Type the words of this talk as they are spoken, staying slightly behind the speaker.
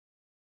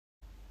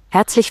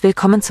Herzlich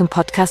willkommen zum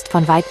Podcast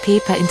von White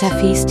Paper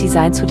Interface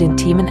Design zu den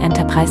Themen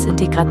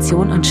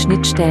Enterprise-Integration und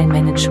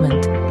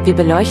Schnittstellenmanagement. Wir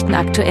beleuchten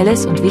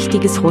Aktuelles und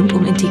Wichtiges rund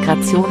um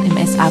Integration im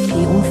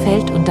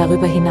SAP-Umfeld und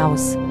darüber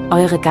hinaus.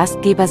 Eure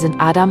Gastgeber sind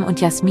Adam und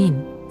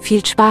Jasmin.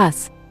 Viel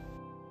Spaß!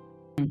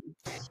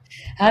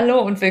 Hallo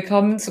und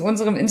willkommen zu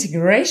unserem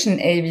Integration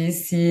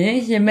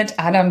ABC, hier mit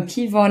Adam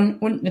Kivon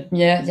und mit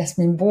mir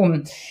Jasmin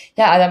Bohm.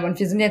 Ja, Adam, und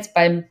wir sind jetzt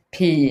beim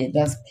P.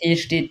 Das P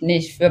steht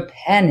nicht für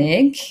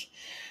Panic,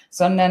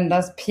 sondern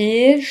das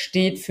P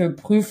steht für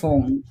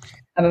Prüfung.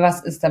 Aber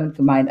was ist damit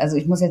gemeint? Also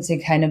ich muss jetzt hier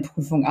keine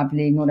Prüfung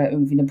ablegen oder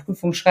irgendwie eine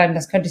Prüfung schreiben.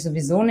 Das könnte ich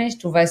sowieso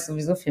nicht. Du weißt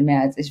sowieso viel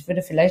mehr als ich. Ich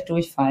würde vielleicht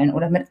durchfallen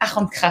oder mit Ach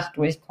und Krach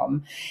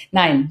durchkommen.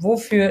 Nein,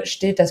 wofür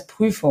steht das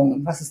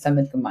Prüfung? Was ist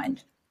damit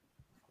gemeint?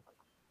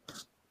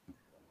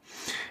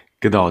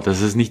 Genau, das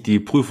ist nicht die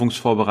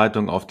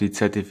Prüfungsvorbereitung auf die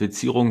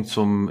Zertifizierung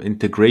zum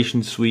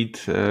Integration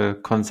Suite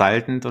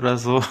Consultant oder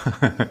so,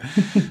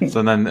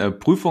 sondern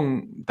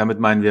Prüfung,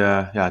 damit meinen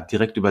wir ja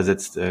direkt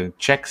übersetzt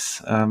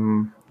Checks,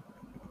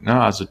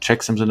 also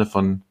Checks im Sinne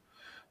von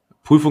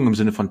Prüfung im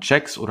Sinne von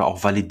Checks oder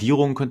auch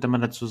Validierung könnte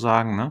man dazu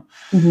sagen. Ne?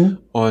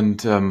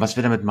 Und was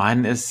wir damit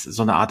meinen ist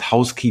so eine Art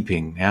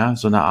Housekeeping, ja,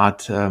 so eine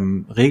Art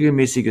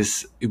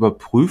regelmäßiges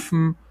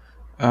Überprüfen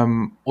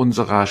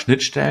unserer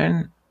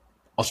Schnittstellen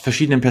aus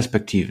verschiedenen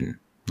Perspektiven.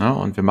 Ne?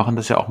 Und wir machen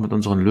das ja auch mit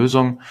unseren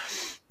Lösungen.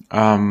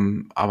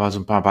 Aber so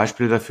ein paar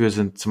Beispiele dafür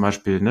sind zum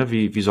Beispiel, ne,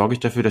 wie sorge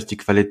ich dafür, dass die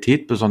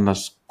Qualität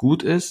besonders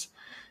gut ist?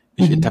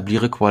 Ich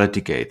etabliere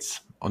Quality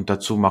Gates und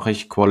dazu mache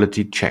ich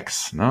Quality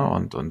Checks. Ne?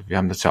 Und wir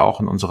haben das ja auch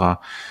in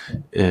unserer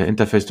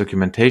Interface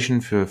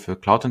Documentation für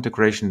Cloud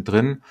Integration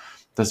drin,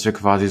 dass wir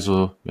quasi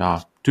so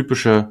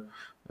typische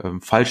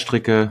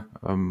Fallstricke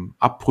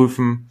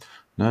abprüfen,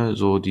 ne,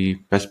 so die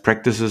Best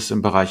Practices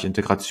im Bereich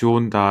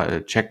Integration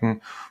da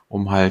checken,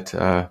 um halt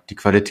die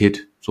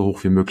Qualität so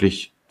hoch wie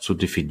möglich zu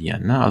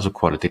definieren, ne, also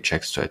Quality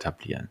Checks zu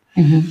etablieren.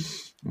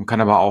 Man kann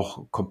aber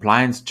auch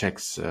Compliance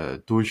Checks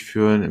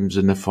durchführen im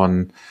Sinne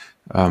von,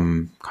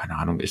 keine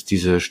Ahnung, ist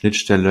diese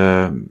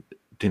Schnittstelle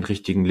den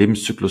richtigen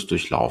Lebenszyklus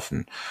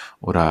durchlaufen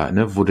oder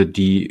ne, wurde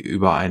die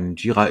über ein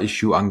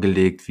Jira-Issue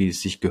angelegt, wie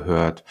es sich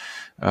gehört,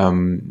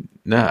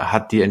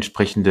 hat die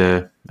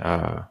entsprechende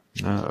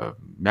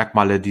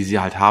Merkmale, die sie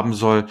halt haben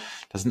soll.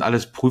 Das sind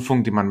alles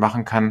Prüfungen, die man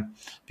machen kann,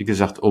 wie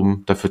gesagt,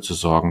 um dafür zu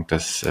sorgen,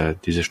 dass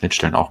diese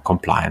Schnittstellen auch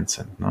compliant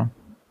sind. Ne?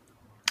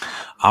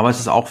 Aber es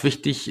ist auch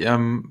wichtig,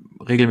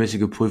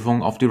 regelmäßige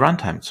Prüfungen auf die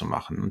Runtime zu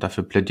machen. Und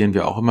dafür plädieren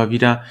wir auch immer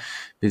wieder.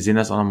 Wir sehen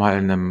das auch nochmal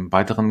in einem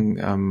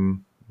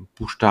weiteren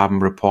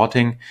Buchstaben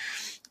Reporting,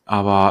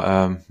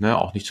 aber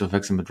auch nicht zu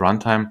verwechseln mit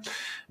Runtime.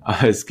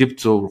 Es gibt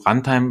so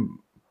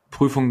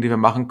Runtime-Prüfungen, die wir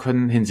machen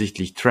können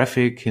hinsichtlich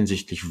Traffic,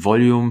 hinsichtlich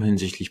Volume,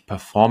 hinsichtlich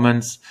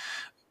Performance,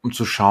 um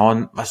zu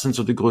schauen, was sind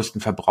so die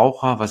größten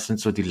Verbraucher, was sind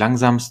so die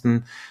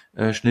langsamsten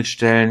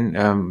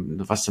Schnittstellen,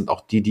 was sind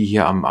auch die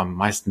hier am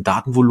meisten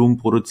Datenvolumen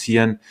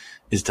produzieren.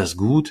 Ist das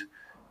gut?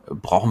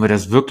 Brauchen wir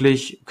das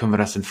wirklich? Können wir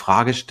das in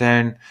Frage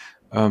stellen?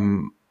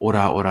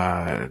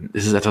 Oder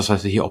ist es etwas,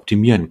 was wir hier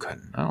optimieren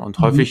können? Ne? Und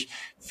häufig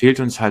fehlt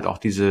uns halt auch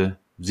diese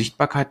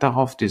Sichtbarkeit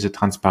darauf, diese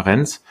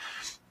Transparenz.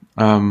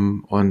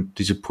 Und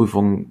diese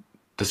Prüfung,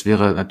 das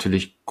wäre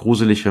natürlich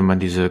gruselig, wenn man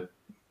diese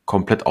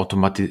komplett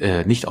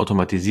nicht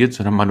automatisiert,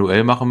 sondern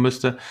manuell machen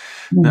müsste.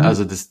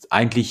 Also die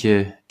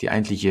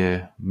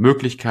eigentliche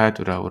Möglichkeit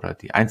oder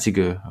die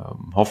einzige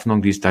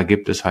Hoffnung, die es da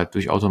gibt, ist halt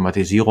durch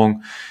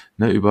Automatisierung,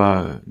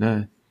 über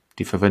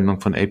die Verwendung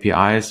von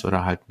APIs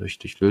oder halt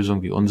durch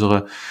Lösungen wie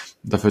unsere,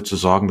 dafür zu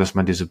sorgen, dass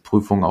man diese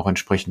Prüfung auch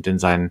entsprechend in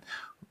seinen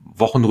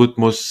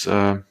Wochenrhythmus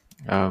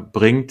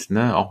bringt,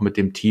 ne, auch mit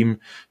dem Team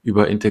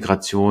über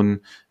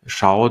Integration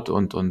schaut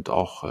und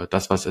auch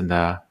das, was in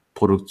der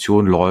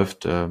Produktion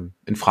läuft,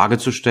 in Frage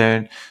zu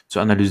stellen,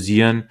 zu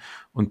analysieren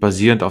und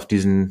basierend auf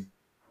diesen,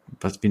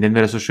 wie nennen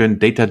wir das so schön,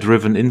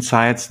 Data-Driven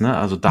Insights, ne,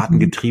 also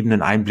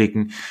datengetriebenen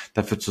Einblicken,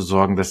 dafür zu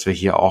sorgen, dass wir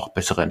hier auch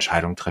bessere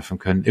Entscheidungen treffen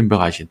können im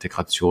Bereich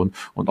Integration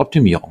und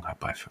Optimierung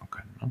herbeiführen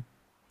können. Ne?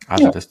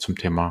 Also das zum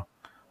Thema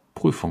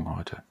Prüfung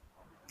heute.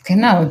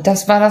 Genau,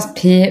 das war das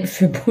P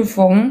für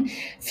Prüfungen.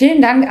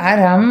 Vielen Dank,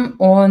 Adam.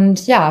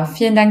 Und ja,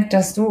 vielen Dank,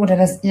 dass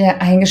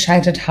ihr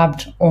eingeschaltet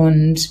habt.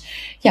 Und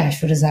ja,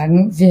 ich würde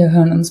sagen, wir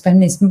hören uns beim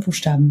nächsten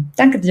Buchstaben.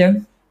 Danke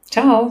dir.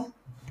 Ciao.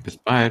 Bis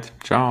bald.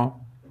 Ciao.